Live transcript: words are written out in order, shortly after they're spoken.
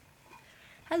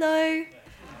Hello.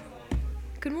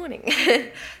 Good morning.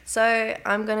 So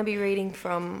I'm going to be reading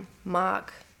from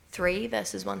Mark 3,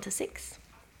 verses 1 to 6.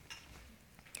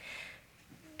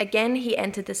 Again he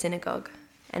entered the synagogue,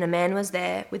 and a man was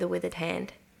there with a withered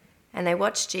hand. And they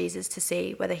watched Jesus to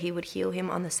see whether he would heal him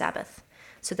on the Sabbath,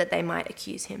 so that they might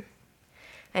accuse him.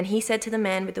 And he said to the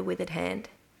man with the withered hand,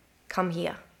 "Come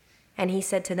here." And he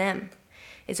said to them,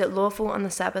 "Is it lawful on the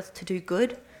Sabbath to do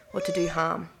good or to do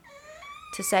harm?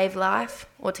 To save life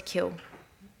or to kill?"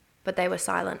 But they were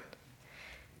silent.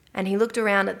 And he looked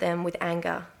around at them with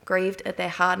anger, grieved at their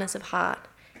hardness of heart,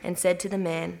 and said to the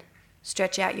man,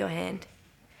 "Stretch out your hand."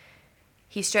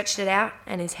 He stretched it out,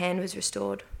 and his hand was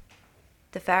restored.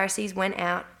 The Pharisees went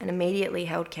out and immediately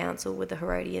held counsel with the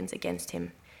Herodians against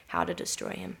him, how to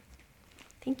destroy him.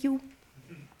 Thank you.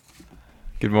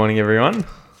 Good morning, everyone.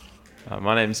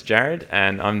 My name's Jared,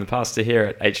 and I'm the pastor here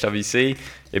at HWC.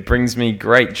 It brings me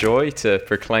great joy to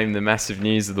proclaim the massive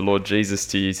news of the Lord Jesus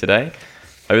to you today.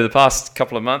 Over the past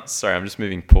couple of months, sorry, I'm just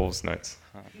moving Paul's notes.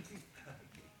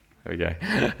 There we go.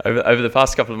 Over the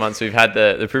past couple of months, we've had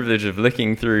the privilege of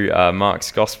looking through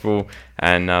Mark's Gospel,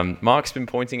 and Mark's been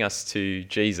pointing us to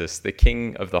Jesus, the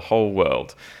King of the whole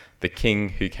world, the King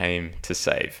who came to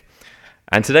save.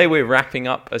 And today we're wrapping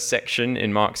up a section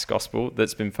in Mark's Gospel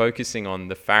that's been focusing on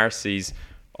the Pharisees'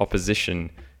 opposition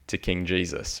to King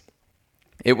Jesus.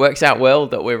 It works out well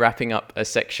that we're wrapping up a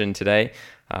section today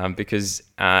because,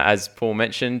 as Paul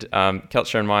mentioned,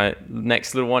 Kelcher and my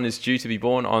next little one is due to be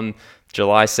born on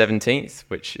July 17th,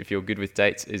 which, if you're good with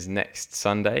dates, is next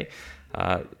Sunday.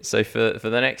 So for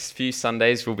the next few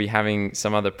Sundays, we'll be having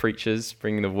some other preachers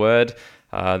bringing the word,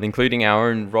 including our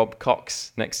own Rob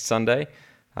Cox next Sunday.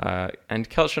 And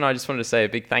Kelcher and I just wanted to say a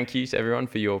big thank you to everyone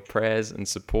for your prayers and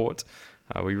support.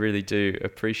 We really do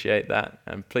appreciate that.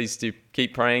 And please do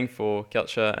keep praying for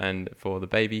Kelcher and for the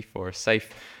baby for a safe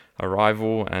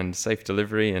arrival and safe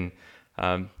delivery. And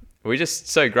we're just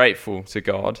so grateful to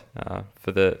God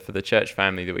for the church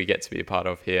family that we get to be a part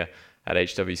of here at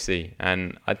HWC.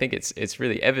 And I think it's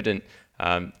really evident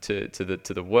to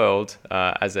the world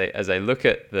as they look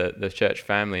at the church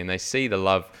family and they see the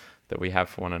love that we have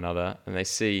for one another, and they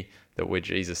see that we're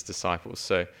Jesus' disciples.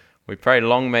 So we pray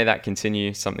long may that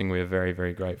continue, something we're very,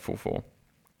 very grateful for.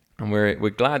 And we're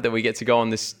glad that we get to go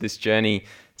on this journey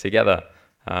together.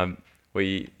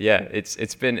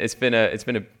 It's been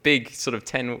a big sort of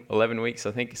 10, 11 weeks,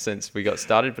 I think, since we got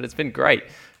started, but it's been great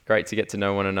to get to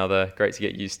know one another, great to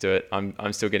get used to it.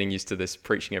 I'm still getting used to this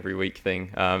preaching every week thing,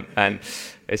 and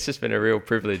it's just been a real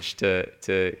privilege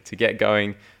to get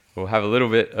going. We'll have a little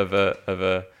bit of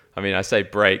a I say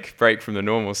break from the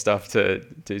normal stuff to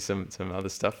do some other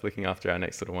stuff, looking after our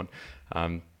next little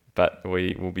one. But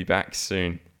we will be back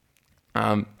soon.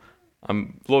 I'm,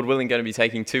 Lord willing, going to be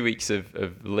taking 2 weeks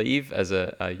of leave as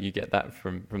you get that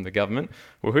from the government.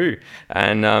 Woohoo!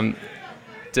 And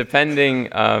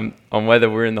depending on whether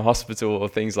we're in the hospital or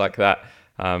things like that,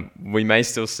 we may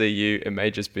still see you. It may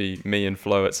just be me and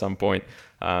Flo at some point,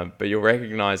 but you'll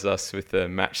recognize us with the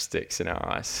matchsticks in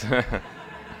our eyes.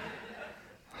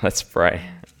 Let's pray.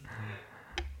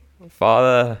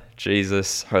 Father,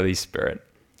 Jesus, Holy Spirit,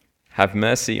 have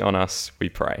mercy on us, we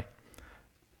pray.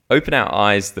 Open our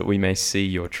eyes that we may see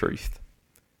your truth.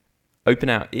 Open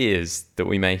our ears that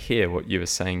we may hear what you are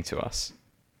saying to us.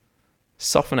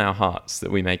 Soften our hearts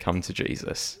that we may come to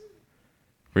Jesus.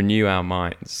 Renew our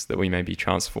minds that we may be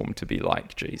transformed to be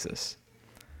like Jesus.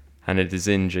 And it is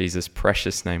in Jesus'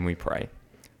 precious name we pray.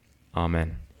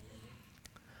 Amen.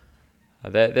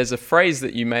 There's a phrase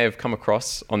that you may have come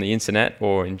across on the internet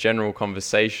or in general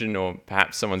conversation, or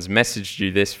perhaps someone's messaged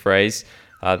you this phrase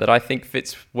that I think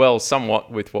fits well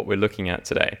somewhat with what we're looking at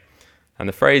today. And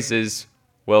the phrase is,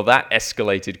 "Well, that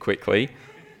escalated quickly."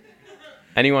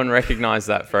 Anyone recognize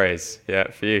that phrase?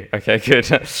 Yeah, for you. Okay, good.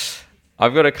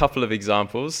 I've got a couple of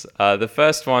examples. The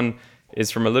first one is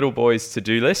from a little boy's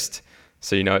to-do list,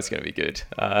 so you know it's going to be good.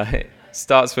 It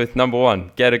starts with number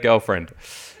 1, get a girlfriend.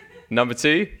 Number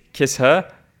 2, kiss her.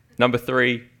 Number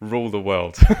 3, rule the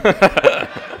world. That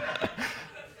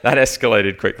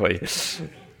escalated quickly.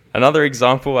 Another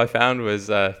example I found was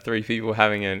 3 people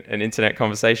having an internet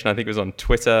conversation. I think it was on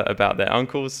Twitter about their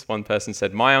uncles. One person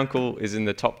said, "My uncle is in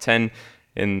the top 10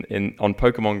 on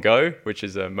Pokemon Go," which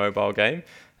is a mobile game.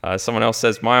 Someone else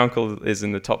says, "My uncle is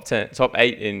in the top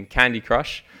 8 in Candy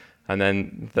Crush." And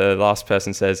then the last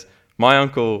person says, "My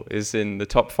uncle is in the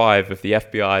top 5 of the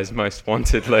FBI's most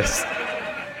wanted list."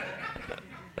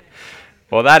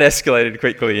 Well, that escalated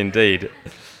quickly indeed.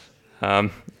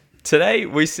 Today,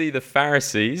 we see the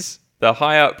Pharisees, the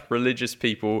high-up religious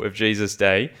people of Jesus'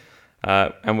 day,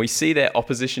 and we see their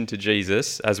opposition to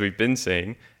Jesus, as we've been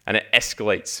seeing, and it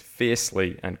escalates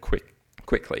fiercely and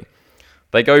quickly.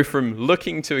 They go from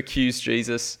looking to accuse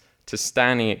Jesus to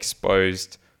standing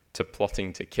exposed to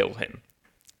plotting to kill him.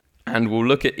 And we'll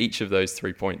look at each of those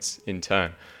 3 points in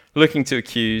turn. Looking to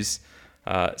accuse,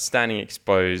 standing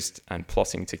exposed, and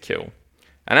plotting to kill.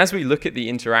 And as we look at the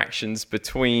interactions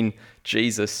between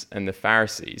Jesus and the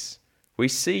Pharisees, we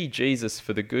see Jesus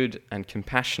for the good and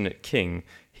compassionate king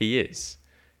he is,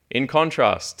 in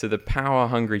contrast to the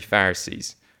power-hungry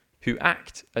Pharisees who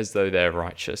act as though they're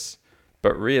righteous,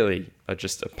 but really are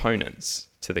just opponents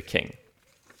to the king.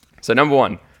 So number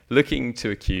one, looking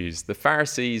to accuse. The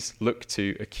Pharisees look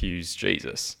to accuse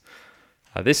Jesus.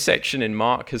 This section in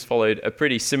Mark has followed a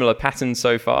pretty similar pattern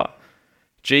so far.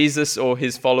 Jesus or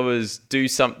his followers do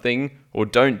something or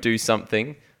don't do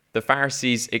something. The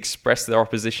Pharisees express their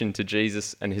opposition to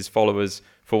Jesus and his followers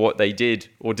for what they did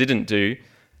or didn't do.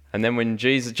 And then when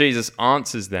Jesus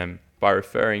answers them by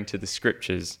referring to the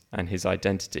scriptures and his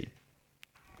identity.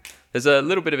 There's a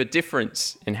little bit of a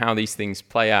difference in how these things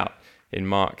play out in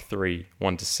Mark 3,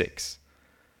 1-6.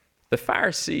 The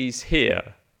Pharisees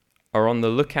here are on the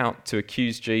lookout to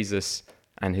accuse Jesus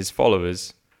and his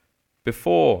followers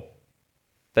before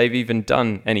they've even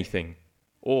done anything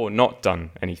or not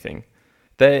done anything.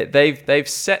 They've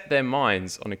set their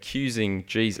minds on accusing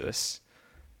Jesus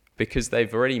because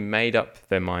they've already made up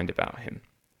their mind about him.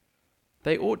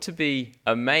 They ought to be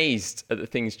amazed at the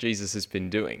things Jesus has been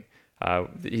doing.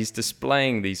 He's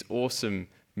displaying these awesome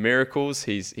miracles.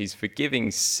 He's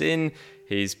forgiving sin.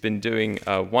 He's been doing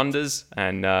wonders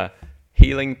and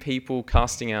healing people,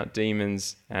 casting out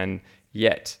demons, and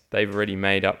yet they've already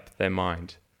made up their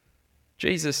mind.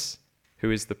 Jesus,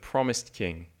 who is the promised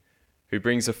king, who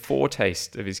brings a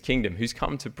foretaste of his kingdom, who's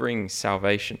come to bring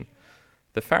salvation.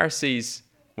 The Pharisees,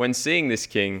 when seeing this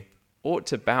king, ought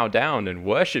to bow down and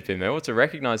worship him. They ought to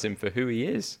recognize him for who he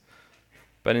is.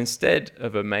 But instead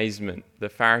of amazement, the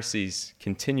Pharisees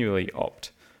continually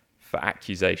opt for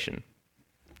accusation.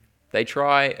 They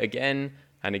try again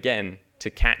and again to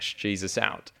catch Jesus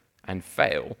out and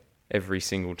fail every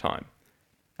single time.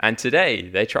 And today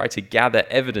they try to gather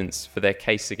evidence for their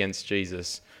case against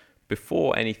Jesus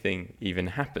before anything even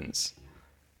happens.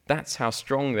 That's how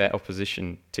strong their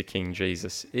opposition to King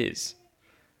Jesus is.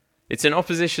 It's an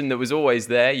opposition that was always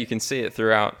there. You can see it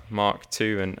throughout Mark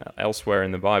 2 and elsewhere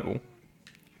in the Bible.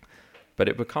 But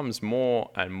it becomes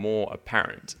more and more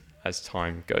apparent as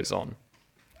time goes on.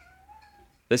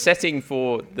 The setting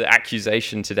for the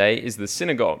accusation today is the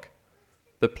synagogue,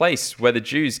 the place where the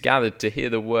Jews gathered to hear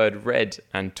the word read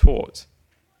and taught.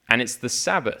 And it's the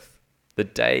Sabbath, the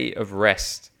day of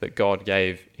rest that God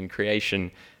gave in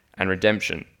creation and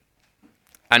redemption.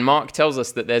 And Mark tells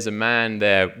us that there's a man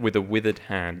there with a withered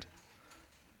hand.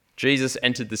 Jesus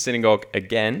entered the synagogue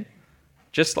again,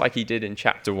 just like he did in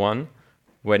chapter 1,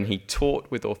 when he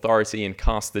taught with authority and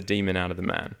cast the demon out of the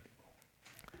man.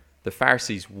 The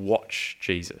Pharisees watch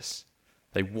Jesus.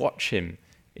 They watch him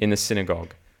in the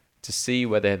synagogue to see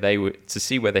whether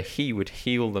he would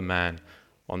heal the man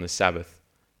on the Sabbath,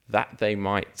 that they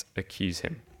might accuse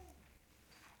him.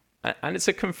 And it's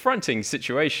a confronting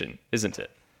situation, isn't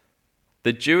it?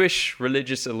 The Jewish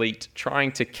religious elite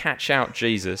trying to catch out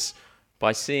Jesus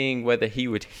by seeing whether he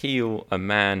would heal a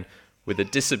man with a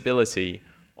disability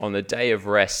on the day of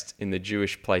rest in the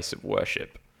Jewish place of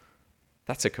worship.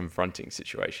 That's a confronting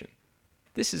situation.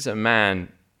 This is a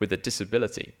man with a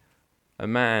disability, a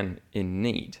man in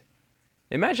need.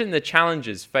 Imagine the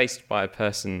challenges faced by a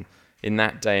person in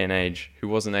that day and age who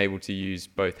wasn't able to use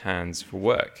both hands for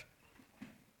work.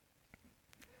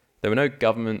 There were no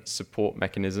government support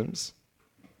mechanisms.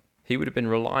 He would have been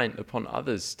reliant upon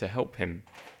others to help him.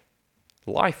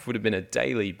 Life would have been a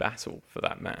daily battle for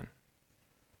that man.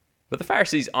 But the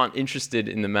Pharisees aren't interested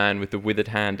in the man with the withered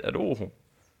hand at all.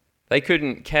 They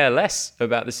couldn't care less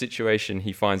about the situation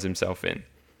he finds himself in.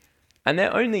 And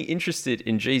they're only interested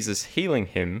in Jesus healing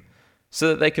him so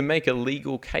that they can make a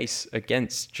legal case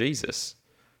against Jesus.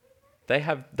 They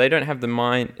don't have the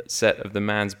mindset of the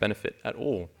man's benefit at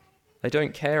all. They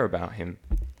don't care about him.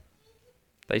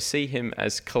 They see him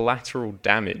as collateral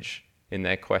damage in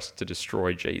their quest to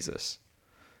destroy Jesus.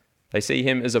 They see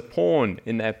him as a pawn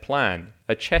in their plan,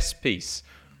 a chess piece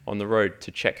on the road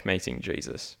to checkmating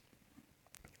Jesus.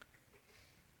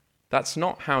 That's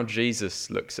not how Jesus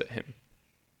looks at him.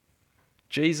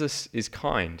 Jesus is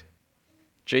kind.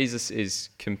 Jesus is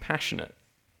compassionate.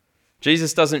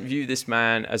 Jesus doesn't view this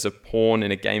man as a pawn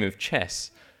in a game of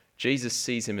chess. Jesus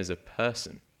sees him as a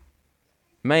person,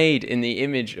 made in the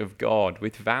image of God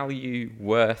with value,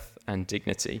 worth, and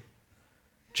dignity.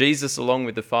 Jesus, along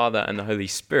with the Father and the Holy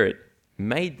Spirit,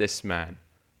 made this man,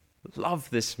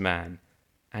 loved this man,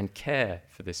 and care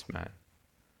for this man.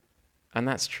 And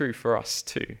that's true for us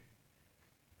too.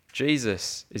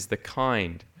 Jesus is the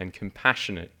kind and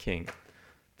compassionate king,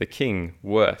 the king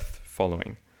worth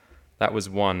following. That was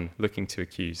one looking to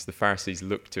accuse. The Pharisees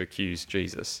looked to accuse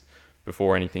Jesus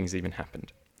before anything's even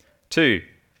happened. 2,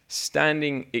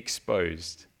 standing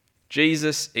exposed.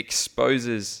 Jesus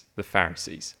exposes the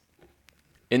Pharisees.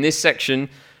 In this section,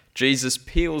 Jesus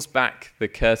peels back the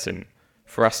curtain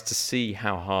for us to see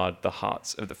how hard the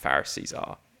hearts of the Pharisees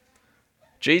are.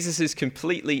 Jesus is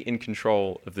completely in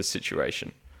control of the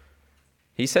situation.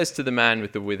 He says to the man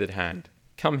with the withered hand,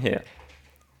 "Come here."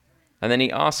 And then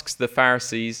he asks the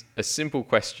Pharisees a simple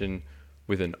question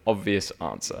with an obvious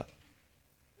answer.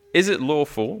 Is it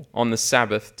lawful on the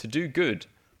Sabbath to do good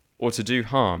or to do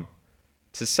harm,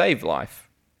 to save life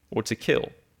or to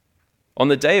kill? On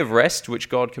the day of rest, which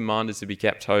God commanded to be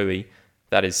kept holy,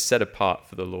 that is set apart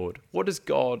for the Lord, what does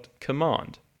God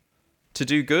command? To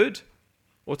do good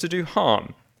or to do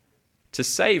harm, to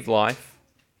save life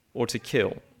or to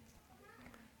kill?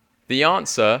 The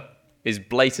answer is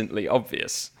blatantly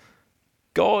obvious.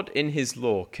 God in his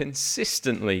law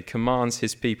consistently commands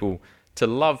his people to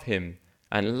love him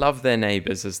and love their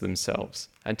neighbors as themselves,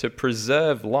 and to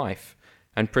preserve life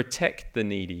and protect the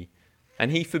needy.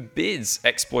 And he forbids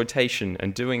exploitation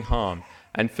and doing harm,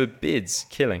 and forbids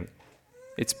killing.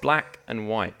 It's black and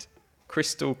white,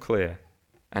 crystal clear,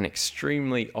 and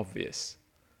extremely obvious.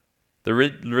 The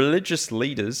religious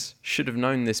leaders should have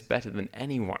known this better than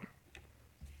anyone.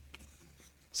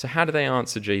 So how do they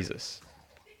answer Jesus?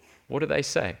 What do they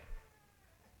say?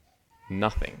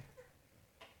 Nothing.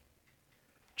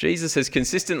 Jesus has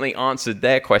consistently answered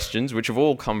their questions, which have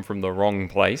all come from the wrong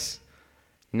place.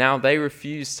 Now they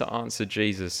refuse to answer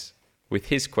Jesus with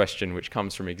his question, which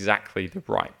comes from exactly the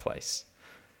right place.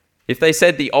 If they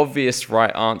said the obvious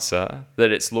right answer,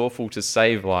 that it's lawful to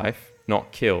save life,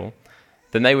 not kill,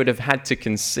 then they would have had to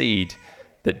concede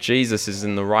that Jesus is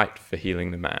in the right for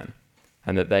healing the man,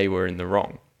 and that they were in the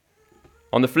wrong.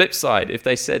 On the flip side, if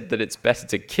they said that it's better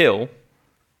to kill,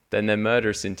 then their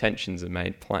murderous intentions are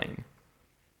made plain.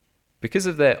 Because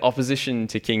of their opposition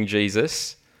to King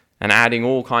Jesus and adding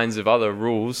all kinds of other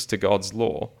rules to God's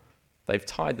law, they've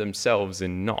tied themselves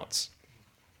in knots.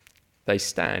 They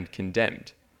stand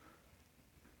condemned.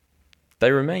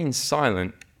 They remain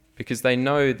silent because they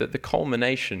know that the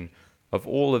culmination of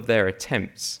all of their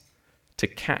attempts to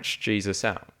catch Jesus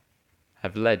out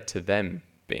have led to them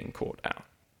being caught out.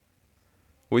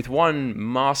 With one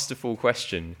masterful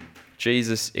question,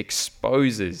 Jesus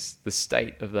exposes the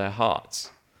state of their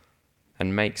hearts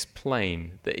and makes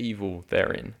plain the evil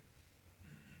therein.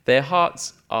 Their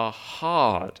hearts are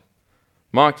hard.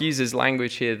 Mark uses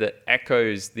language here that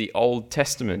echoes the Old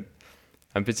Testament,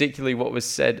 and particularly what was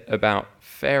said about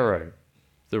Pharaoh,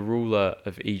 the ruler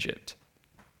of Egypt.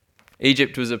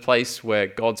 Egypt was a place where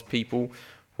God's people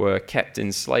were kept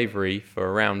in slavery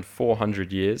for around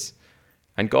 400 years,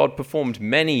 and God performed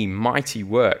many mighty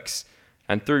works,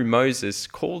 and through Moses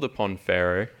called upon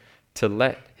Pharaoh to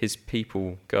let his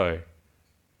people go.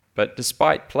 But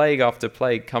despite plague after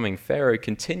plague coming, Pharaoh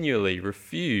continually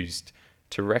refused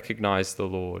to recognize the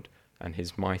Lord and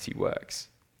his mighty works.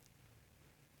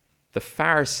 The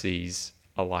Pharisees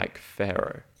are like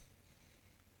Pharaoh.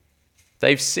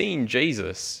 They've seen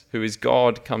Jesus, who is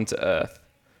God, come to earth.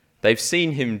 They've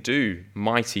seen him do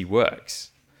mighty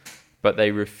works, but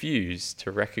they refuse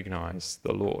to recognize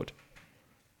the Lord.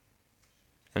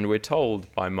 And we're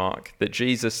told by Mark that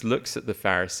Jesus looks at the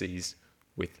Pharisees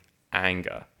with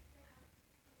anger.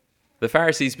 The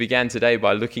Pharisees began today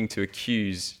by looking to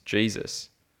accuse Jesus.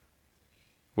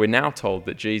 We're now told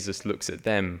that Jesus looks at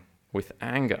them with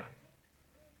anger.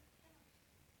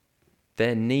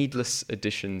 They're needless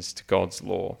additions to God's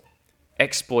law,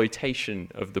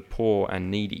 exploitation of the poor and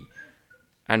needy,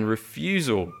 and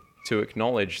refusal to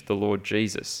acknowledge the Lord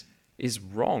Jesus is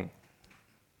wrong.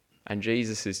 And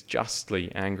Jesus is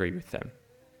justly angry with them.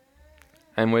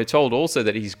 And we're told also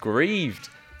that he's grieved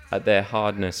at their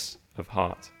hardness of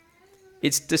heart.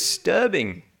 It's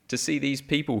disturbing to see these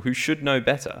people who should know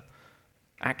better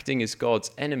acting as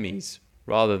God's enemies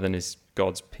rather than as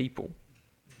God's people.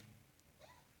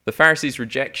 The Pharisees'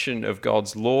 rejection of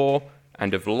God's law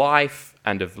and of life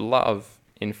and of love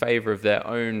in favor of their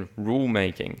own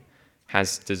rule-making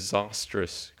has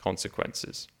disastrous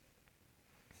consequences.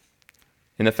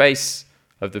 In the face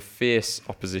of the fierce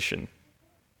opposition,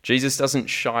 Jesus doesn't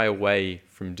shy away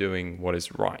from doing what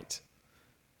is right.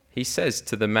 He says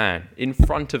to the man in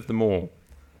front of them all,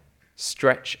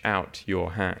 "Stretch out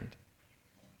your hand."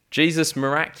 Jesus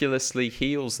miraculously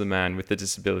heals the man with the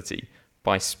disability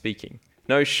by speaking.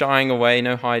 No shying away,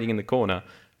 no hiding in the corner.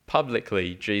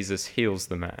 publicly, Jesus heals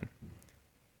the man,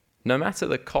 no matter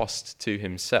the cost to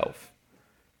himself.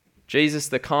 Jesus,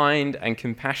 the kind and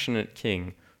compassionate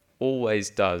King, always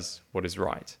does what is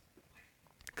right.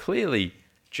 Clearly,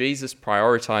 Jesus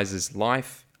prioritizes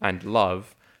life and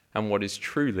love and what is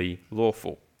truly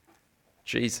lawful.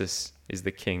 Jesus is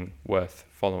the King worth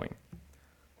following.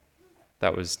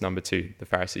 That was number 2. The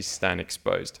Pharisees stand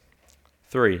exposed.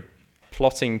 3,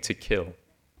 plotting to kill.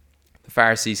 The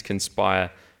Pharisees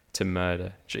conspire to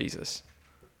murder Jesus.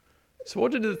 So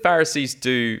what did the Pharisees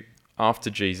do after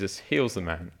Jesus heals the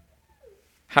man?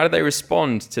 How do they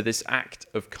respond to this act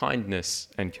of kindness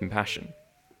and compassion?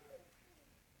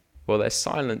 Well, their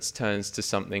silence turns to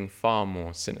something far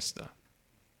more sinister.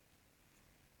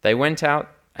 They went out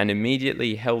and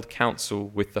immediately held counsel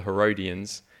with the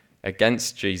Herodians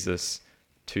against Jesus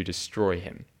to destroy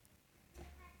him.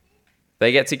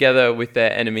 They get together with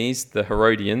their enemies, the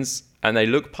Herodians, and they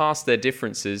look past their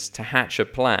differences to hatch a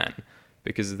plan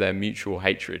because of their mutual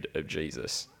hatred of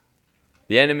Jesus.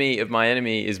 The enemy of my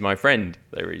enemy is my friend,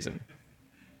 they reason.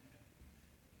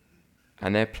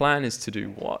 And their plan is to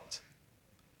do what?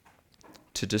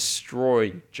 To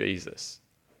destroy Jesus,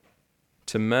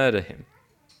 to murder him.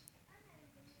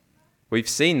 We've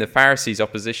seen the Pharisees'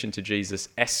 opposition to Jesus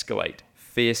escalate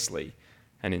fiercely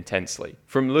and intensely,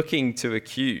 from looking to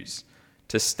accuse,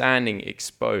 to standing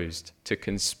exposed, to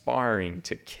conspiring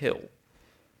to kill.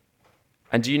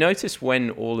 And do you notice when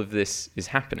all of this is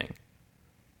happening?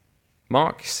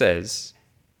 Mark says,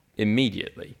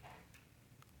 immediately.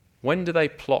 When do they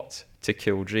plot to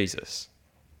kill Jesus?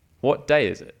 What day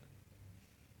is it?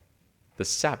 The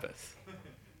Sabbath.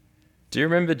 Do you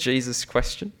remember Jesus'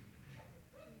 question?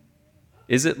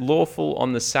 Is it lawful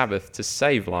on the Sabbath to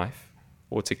save life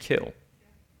or to kill?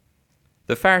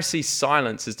 The Pharisees'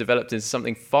 silence has developed into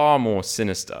something far more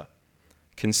sinister,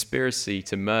 conspiracy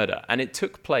to murder, and it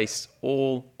took place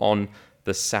all on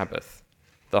the Sabbath,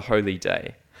 the holy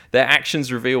day. Their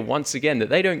actions reveal once again that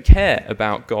they don't care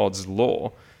about God's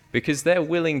law because they're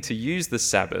willing to use the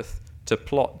Sabbath to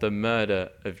plot the murder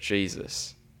of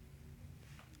Jesus.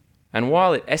 And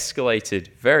while it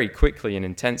escalated very quickly and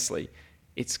intensely,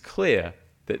 it's clear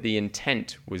that the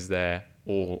intent was there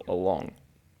all along.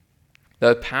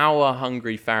 The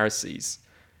power-hungry Pharisees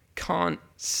can't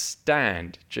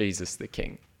stand Jesus the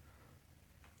King.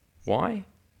 Why?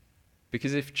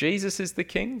 Because if Jesus is the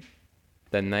King,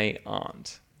 then they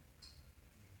aren't.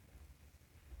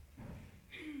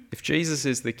 If Jesus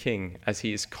is the King, as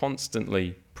he is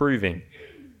constantly proving,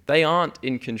 they aren't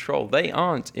in control. They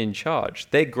aren't in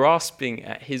charge. Their grasping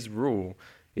at his rule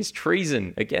is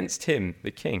treason against him,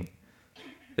 the King.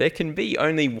 There can be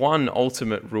only one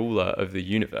ultimate ruler of the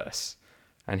universe,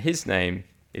 and his name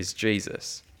is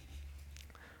Jesus.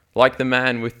 Like the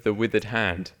man with the withered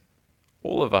hand,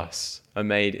 all of us are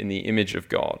made in the image of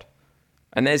God,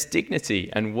 and there's dignity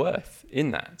and worth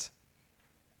in that.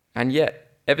 And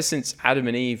yet, ever since Adam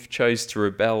and Eve chose to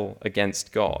rebel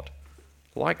against God,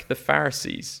 like the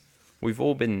Pharisees, we've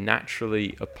all been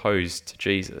naturally opposed to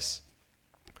Jesus,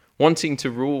 wanting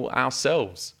to rule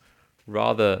ourselves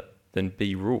rather than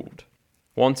be ruled,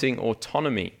 wanting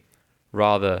autonomy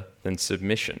rather than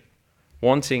submission,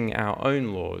 wanting our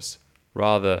own laws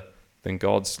rather than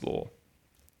God's law.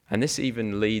 And this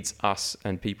even leads us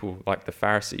and people like the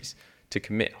Pharisees to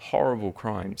commit horrible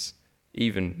crimes,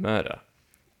 even murder.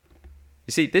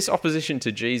 You see, this opposition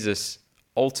to Jesus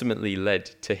ultimately led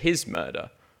to his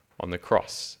murder on the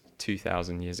cross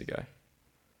 2,000 years ago.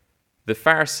 The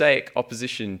Pharisaic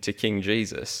opposition to King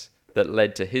Jesus that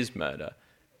led to his murder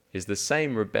is the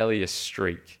same rebellious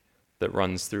streak that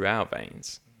runs through our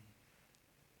veins.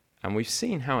 And we've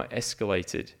seen how it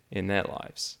escalated in their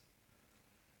lives.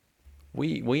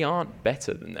 We aren't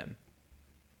better than them.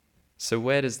 So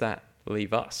where does that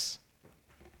leave us?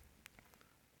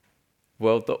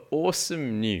 Well, the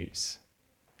awesome news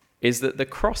is that the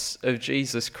cross of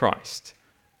Jesus Christ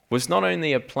was not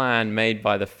only a plan made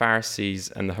by the Pharisees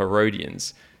and the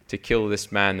Herodians to kill this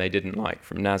man they didn't like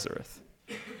from Nazareth,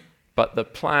 but the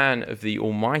plan of the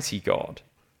Almighty God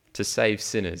to save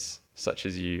sinners such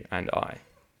as you and I.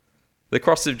 The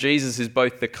cross of Jesus is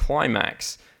both the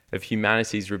climax of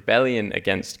humanity's rebellion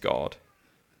against God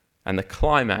and the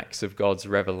climax of God's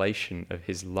revelation of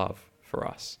his love for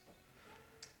us.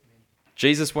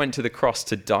 Jesus went to the cross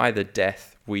to die the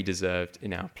death we deserved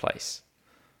in our place.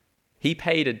 He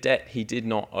paid a debt he did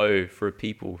not owe for a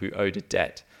people who owed a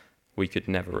debt we could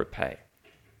never repay.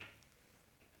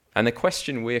 And the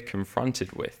question we're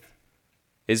confronted with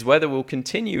is whether we'll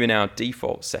continue in our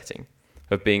default setting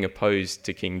of being opposed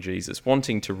to King Jesus,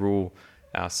 wanting to rule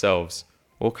ourselves,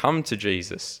 or come to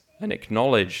Jesus and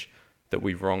acknowledge that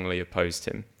we've wrongly opposed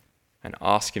him and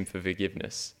ask him for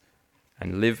forgiveness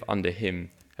and live under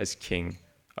him as king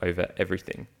over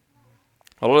everything.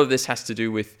 A lot of this has to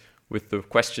do with the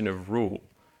question of rule.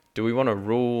 Do we want to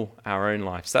rule our own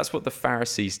lives? That's what the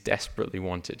Pharisees desperately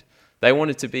wanted. They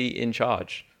wanted to be in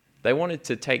charge. They wanted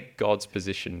to take God's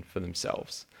position for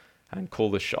themselves and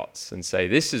call the shots and say,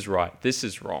 this is right, this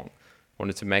is wrong.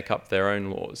 Wanted to make up their own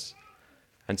laws.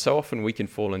 And so often we can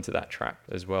fall into that trap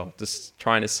as well, just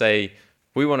trying to say,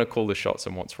 we want to call the shots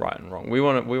on what's right and wrong. We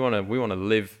want to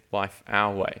live life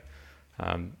our way.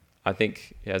 I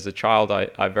think as a child,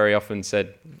 I very often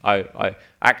said, I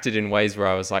acted in ways where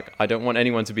I was like, I don't want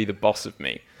anyone to be the boss of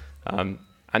me. And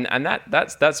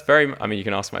that's very, I mean, you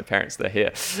can ask my parents, they're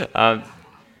here.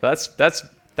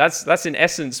 That's in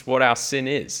essence what our sin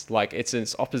is. Like, it's in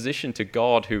opposition to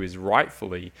God, who is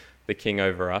rightfully the king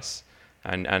over us,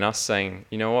 and us saying,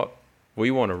 you know what,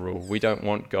 we want to rule. We don't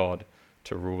want God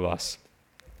to rule us.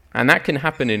 And that can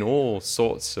happen in all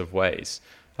sorts of ways.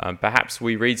 Perhaps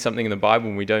we read something in the Bible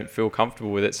and we don't feel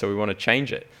comfortable with it, so we want to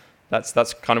change it.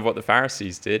 That's kind of what the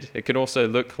Pharisees did. It could also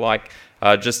look like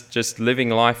just living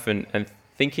life and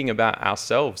thinking about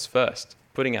ourselves first,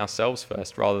 putting ourselves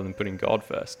first rather than putting God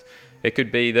first. It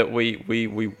could be that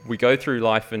we go through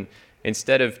life and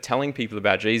instead of telling people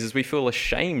about Jesus, we feel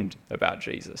ashamed about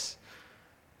Jesus.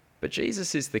 But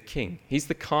Jesus is the King. He's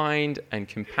the kind and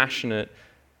compassionate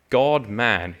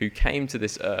God-man who came to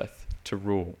this earth to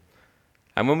rule.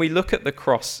 And when we look at the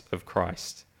cross of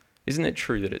Christ, isn't it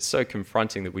true that it's so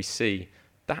confronting that we see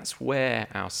that's where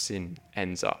our sin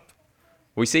ends up?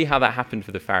 We see how that happened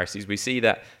for the Pharisees. We see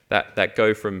that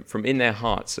go from in their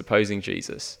hearts opposing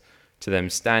Jesus to them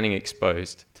standing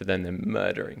exposed to then them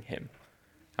murdering him.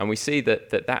 And we see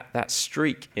that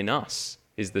streak in us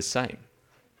is the same.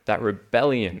 That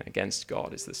rebellion against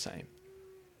God is the same.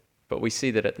 But we see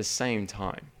that at the same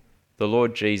time, the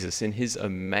Lord Jesus, in his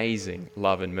amazing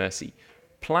love and mercy,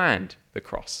 planned the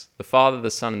cross. The Father,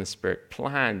 the Son, and the Spirit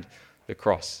planned the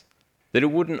cross. That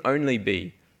it wouldn't only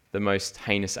be the most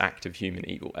heinous act of human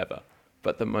evil ever,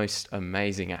 but the most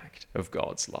amazing act of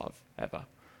God's love ever.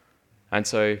 And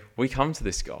so we come to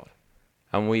this God,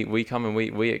 and we come and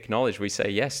we acknowledge, we say,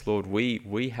 yes, Lord,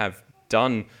 we have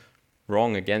done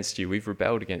wrong against you. We've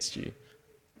rebelled against you.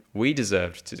 We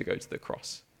deserved to go to the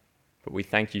cross. But we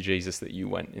thank you, Jesus, that you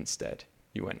went instead.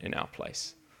 You went in our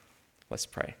place. Let's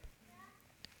pray.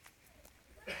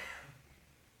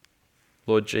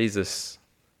 Lord Jesus,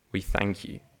 we thank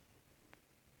you.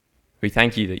 We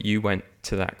thank you that you went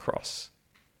to that cross,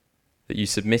 that you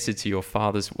submitted to your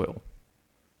Father's will,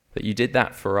 that you did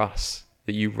that for us,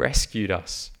 that you rescued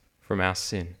us from our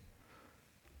sin.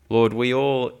 Lord, we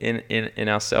all in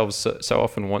ourselves so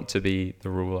often want to be the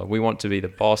ruler. We want to be the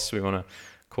boss. We want to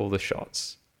call the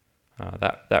shots.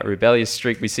 That rebellious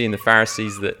streak we see in the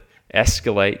Pharisees that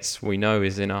escalates, we know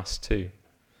is in us too.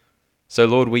 So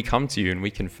Lord, we come to you and we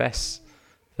confess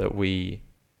that we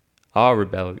are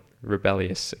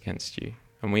rebellious against you.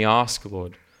 And we ask,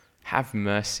 Lord, have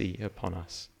mercy upon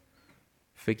us.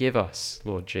 Forgive us,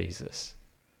 Lord Jesus.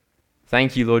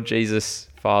 Thank you, Lord Jesus,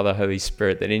 Father, Holy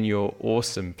Spirit, that in your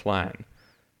awesome plan,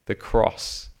 the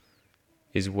cross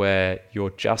is where your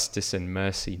justice and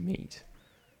mercy meet.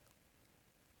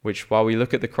 Which, while we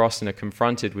look at the cross and are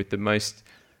confronted with the most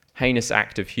heinous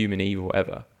act of human evil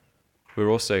ever, we're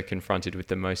also confronted with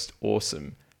the most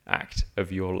awesome act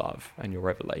of your love and your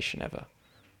revelation ever.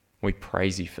 We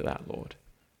praise you for that, Lord,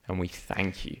 and we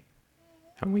thank you,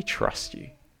 and we trust you.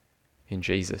 In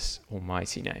Jesus'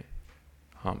 almighty name,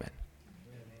 amen.